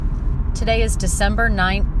Today is December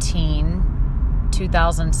 19,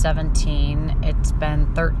 2017. It's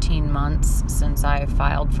been 13 months since I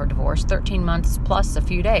filed for divorce, 13 months plus a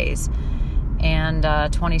few days. And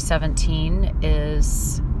 2017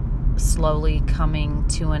 is slowly coming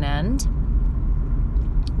to an end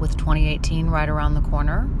with 2018 right around the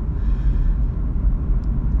corner.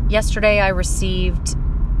 Yesterday I received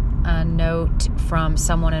a note from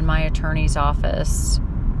someone in my attorney's office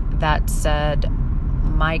that said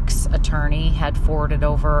Mike's attorney had forwarded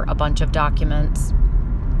over a bunch of documents,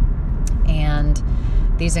 and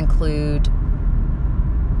these include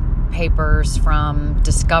papers from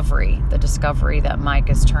Discovery, the Discovery that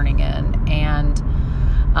Mike is turning in, and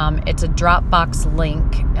it's a Dropbox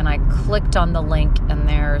link, and I clicked on the link, and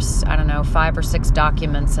there's, 5 or 6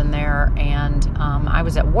 documents in there, and I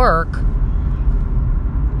was at work,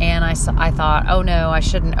 and I thought, oh no, I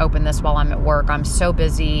shouldn't open this while I'm at work. I'm so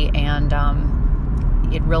busy, and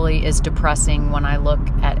it really is depressing when I look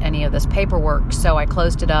at any of this paperwork, so I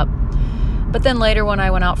closed it up. But then later when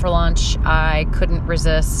I went out for lunch, I couldn't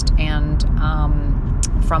resist, and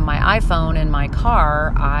from my iPhone in my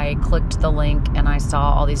car, I clicked the link and I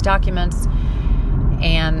saw all these documents,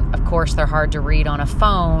 and of course they're hard to read on a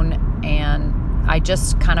phone, and I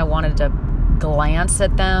just kind of wanted to glance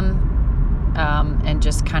at them and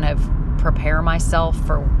just kind of prepare myself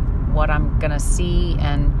for what I'm going to see,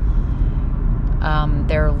 and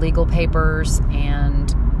they're legal papers,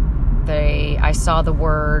 and I saw the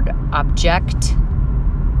word object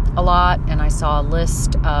a lot, and I saw a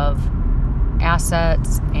list of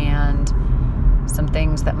assets and some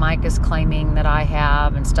things that Mike is claiming that I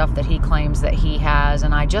have and stuff that he claims that he has,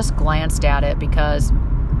 and I just glanced at it because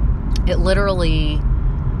it literally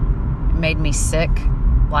made me sick to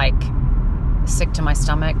my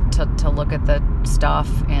stomach to look at the stuff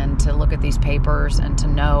and to look at these papers and to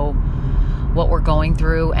know what we're going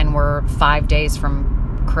through, and we're 5 days from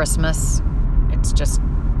Christmas. It's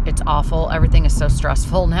awful. Everything is so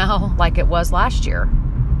stressful now, like it was last year.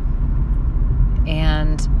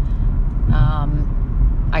 And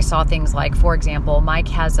I saw things like, for example, Mike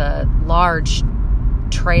has a large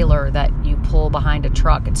trailer that you pull behind a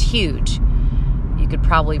truck. It's huge. You could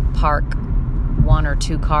probably park 1 or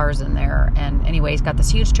 2 cars in there. And anyway, he's got this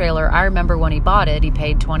huge trailer. I remember when he bought it, he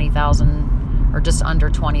paid $20,000 or just under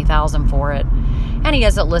 $20,000 for it, and he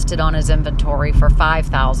has it listed on his inventory for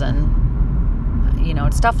 $5,000.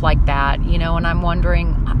 It's stuff like that. And I'm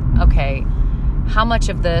wondering, okay, how much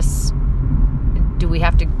of this do we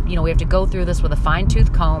have to? We have to go through this with a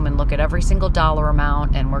fine-tooth comb and look at every single dollar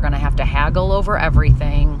amount, and we're going to have to haggle over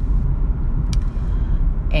everything.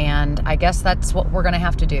 And I guess that's what we're going to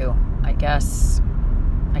have to do. I guess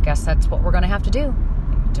that's what we're going to have to do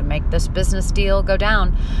to make this business deal go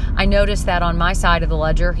down. I noticed that on my side of the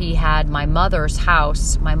ledger, he had my mother's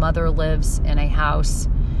house. My mother lives in a house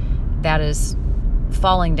that is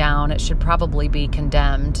falling down. It should probably be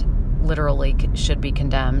condemned, literally should be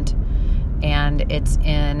condemned. And it's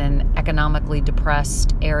in an economically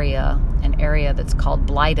depressed area, an area that's called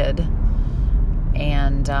Blighted.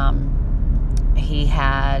 And he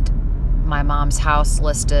had my mom's house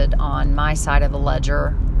listed on my side of the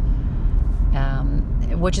ledger,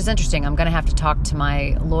 which is interesting. I'm going to have to talk to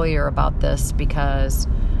my lawyer about this because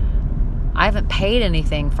I haven't paid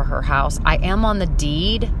anything for her house. I am on the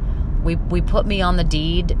deed. We put me on the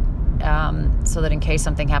deed so that in case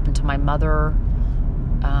something happened to my mother,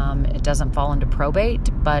 it doesn't fall into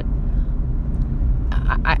probate. But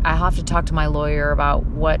I have to talk to my lawyer about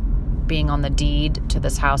what being on the deed to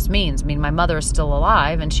this house means. I mean, my mother is still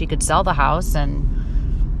alive, and she could sell the house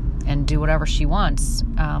and do whatever she wants.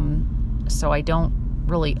 So I don't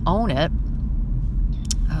really own it.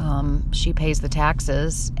 She pays the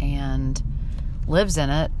taxes and lives in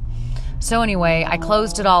it. So anyway, I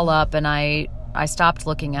closed it all up, and I stopped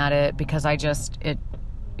looking at it because it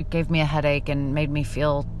gave me a headache and made me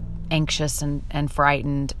feel anxious and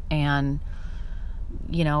frightened. And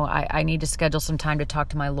I need to schedule some time to talk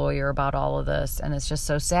to my lawyer about all of this. And it's just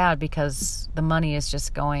so sad because the money is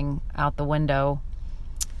just going out the window.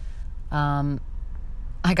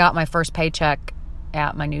 I got my first paycheck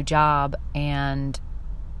at my new job, and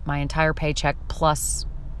my entire paycheck plus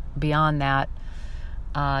beyond that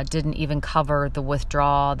didn't even cover the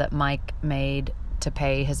withdrawal that Mike made to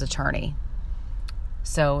pay his attorney.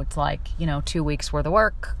 So it's like, 2 weeks worth of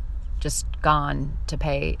work just gone to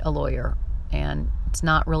pay a lawyer. And it's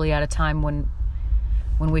not really at a time when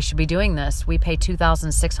we should be doing this. We pay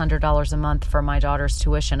 $2,600 a month for my daughter's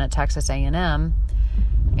tuition at Texas A&M,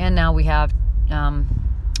 and now we have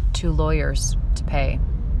 2 lawyers to pay.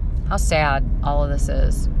 How sad all of this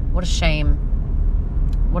is. What a shame.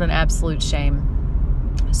 What an absolute shame.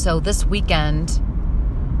 So this weekend,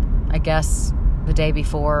 I guess the day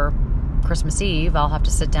before Christmas Eve, I'll have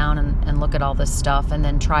to sit down and look at all this stuff and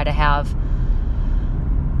then try to have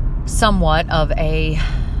somewhat of a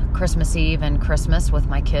Christmas Eve and Christmas with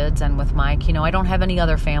my kids and with Mike. You know, I don't have any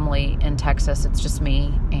other family in Texas. It's just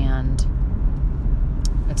me, and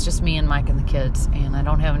it's just me and Mike and the kids, and I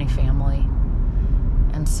don't have any family.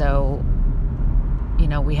 And so, you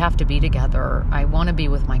know, we have to be together. I want to be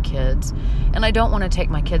with my kids, and I don't want to take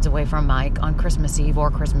my kids away from Mike on Christmas Eve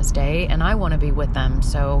or Christmas Day, and I want to be with them.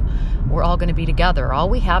 So we're all going to be together. All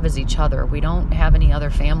we have is each other. We don't have any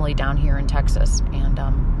other family down here in Texas. And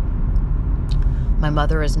my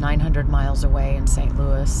mother is 900 miles away in St.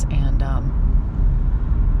 Louis, and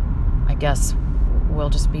I guess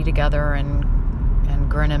we'll just be together and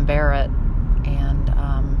grin and bear it. And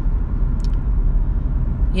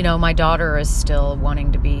you know, my daughter is still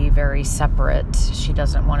wanting to be very separate. She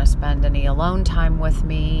doesn't want to spend any alone time with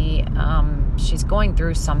me. She's going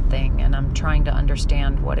through something, and I'm trying to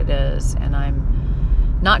understand what it is. And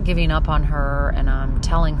I'm not giving up on her, and I'm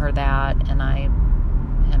telling her that, and I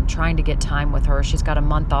am trying to get time with her. She's got a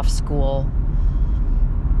month off school.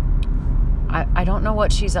 I don't know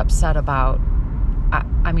what she's upset about.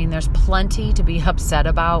 I mean, there's plenty to be upset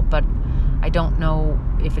about, but I don't know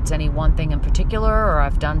if it's any one thing in particular, or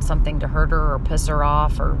I've done something to hurt her or piss her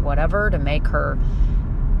off or whatever to make her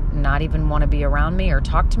not even want to be around me or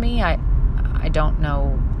talk to me. I don't know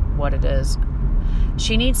what it is.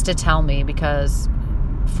 She needs to tell me, because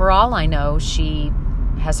for all I know, she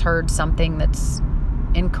has heard something that's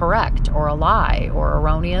incorrect or a lie or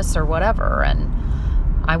erroneous or whatever, and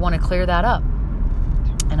I want to clear that up.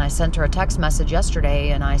 And I sent her a text message yesterday,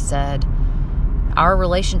 and I said, our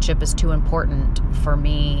relationship is too important for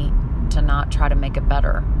me to not try to make it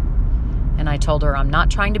better. And I told her, I'm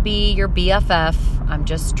not trying to be your BFF. I'm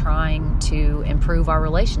just trying to improve our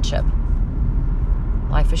relationship.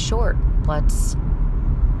 Life is short. Let's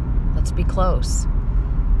be close.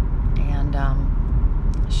 And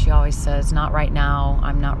she always says, not right now.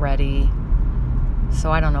 I'm not ready.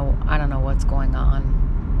 So I don't know what's going on.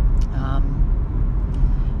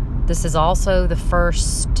 This is also the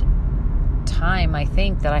first time, I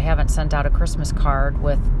think, that I haven't sent out a Christmas card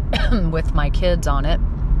with with my kids on it.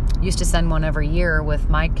 Used to send one every year with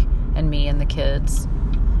Mike and me and the kids,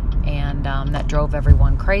 and that drove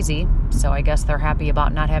everyone crazy. So I guess they're happy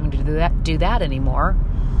about not having to do that anymore.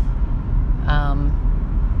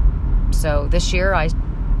 So this year I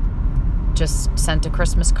just sent a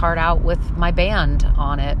Christmas card out with my band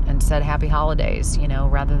on it and said happy holidays, you know,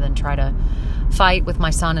 rather than try to fight with my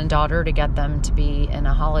son and daughter to get them to be in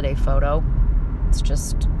a holiday photo. It's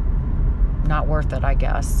just not worth it, I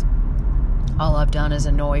guess. All I've done is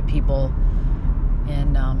annoy people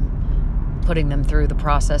in putting them through the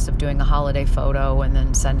process of doing a holiday photo and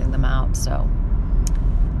then sending them out. So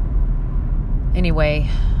anyway,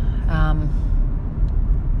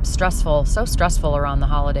 so stressful around the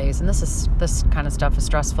holidays, and this kind of stuff is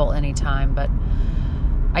stressful anytime, but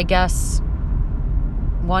I guess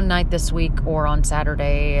one night this week or on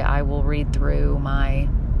Saturday I will read through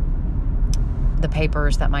the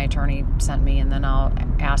papers that my attorney sent me, and then I'll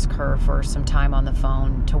ask her for some time on the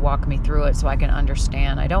phone to walk me through it so I can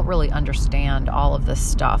understand. I don't really understand all of this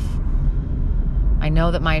stuff. I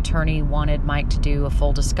know that my attorney wanted Mike to do a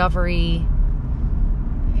full discovery,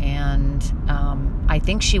 and I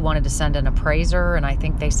think she wanted to send an appraiser, and I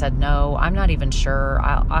think they said no. I'm not even sure.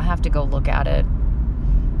 I'll have to go look at it.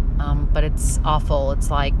 But it's awful. It's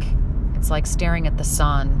like staring at the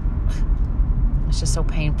sun. It's just so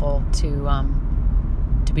painful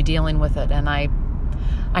to be dealing with it. And I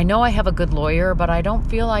know I have a good lawyer, but I don't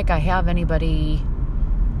feel like I have anybody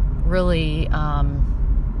really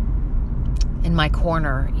in my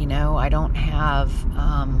corner. You know, I don't have.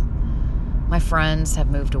 My friends have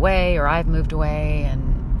moved away, or I've moved away, and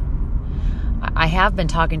I have been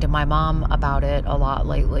talking to my mom about it a lot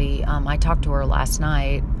lately. I talked to her last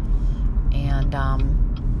night, and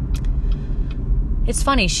it's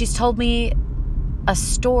funny. She's told me a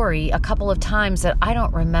story a couple of times that I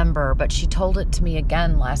don't remember, but she told it to me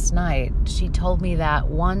again last night. She told me that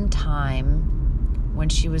one time when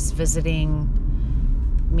she was visiting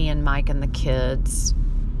me and Mike and the kids,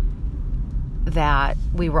 that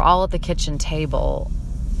we were all at the kitchen table,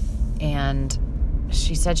 and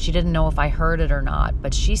she said she didn't know if I heard it or not,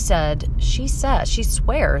 but she swears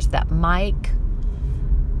that Mike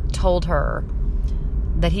told her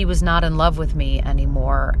that he was not in love with me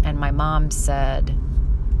anymore. And my mom said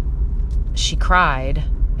she cried.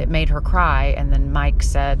 It made her cry. And then Mike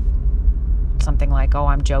said something like, oh,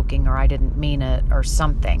 I'm joking, or I didn't mean it, or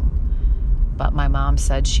something. But my mom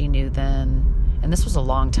said she knew then. and this was a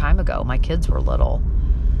long time ago. My kids were little.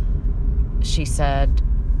 She said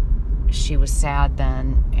she was sad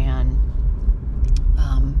then and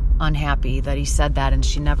unhappy that he said that, and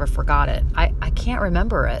she never forgot it. I can't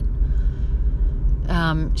remember it.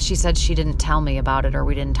 She said she didn't tell me about it, or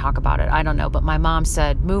we didn't talk about it. I don't know, but my mom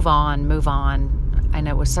said, move on. And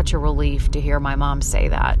it was such a relief to hear my mom say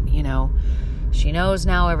that. She knows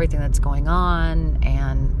now everything that's going on,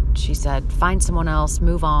 and she said, find someone else,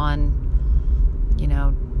 move on,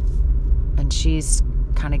 and she's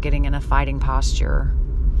kind of getting in a fighting posture.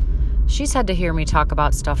 She's had to hear me talk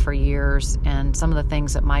about stuff for years, and some of the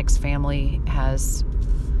things that Mike's family has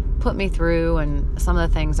put me through, and some of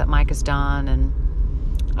the things that Mike has done. And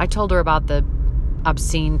I told her about the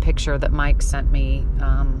obscene picture that Mike sent me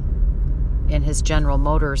in his General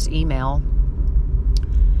Motors email.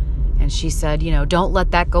 And she said, don't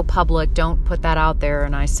let that go public. Don't put that out there.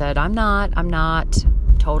 And I said, I'm not,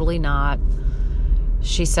 totally not.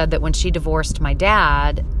 She said that when she divorced my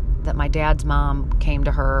dad, that my dad's mom came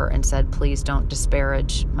to her and said, please don't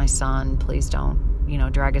disparage my son. Please don't,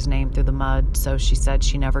 drag his name through the mud. So she said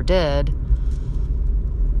she never did.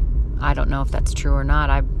 I don't know if that's true or not.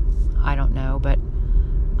 I don't know, but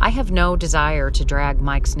I have no desire to drag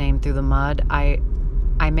Mike's name through the mud. I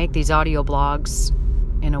make these audio blogs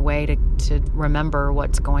in a way to remember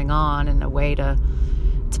what's going on, in a way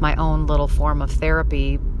it's my own little form of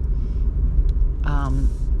therapy.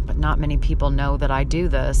 But not many people know that I do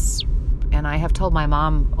this. And I have told my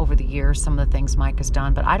mom over the years some of the things Mike has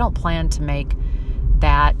done, but I don't plan to make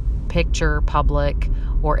that picture public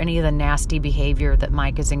or any of the nasty behavior that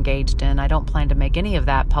Mike is engaged in. I don't plan to make any of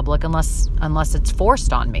that public unless it's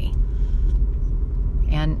forced on me.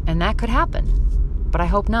 And that could happen, but I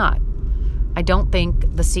hope not. I don't think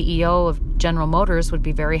the CEO of General Motors would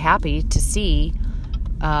be very happy to see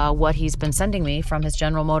what he's been sending me from his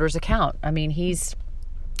General Motors account. I mean, he's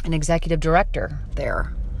an executive director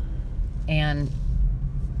there. And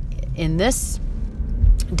in this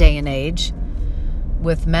day and age,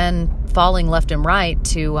 with men falling left and right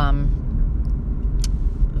to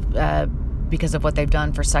because of what they've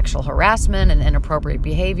done for sexual harassment and inappropriate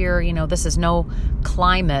behavior, this is no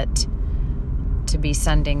climate to be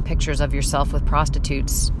sending pictures of yourself with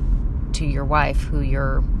prostitutes to your wife who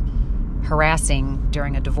you're harassing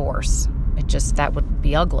during a divorce. That would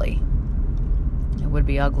be ugly. It would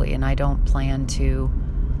be ugly, and I don't plan to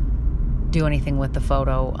do anything with the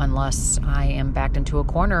photo unless I am backed into a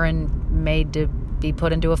corner and made to be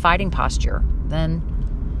put into a fighting posture. Then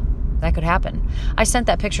that could happen. I sent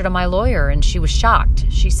that picture to my lawyer, and she was shocked.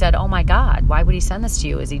 She said, oh my God, why would he send this to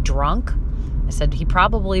you? Is he drunk? I said, he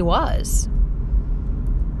probably was.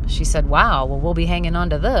 She said, wow, well, we'll be hanging on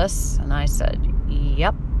to this. And I said,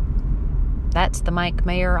 yep, that's the Mike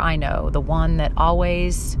Mayer I know, the one that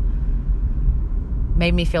always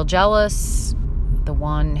made me feel jealous, the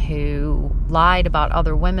one who lied about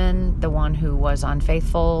other women, the one who was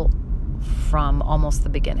unfaithful from almost the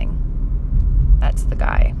beginning. That's the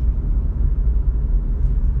guy.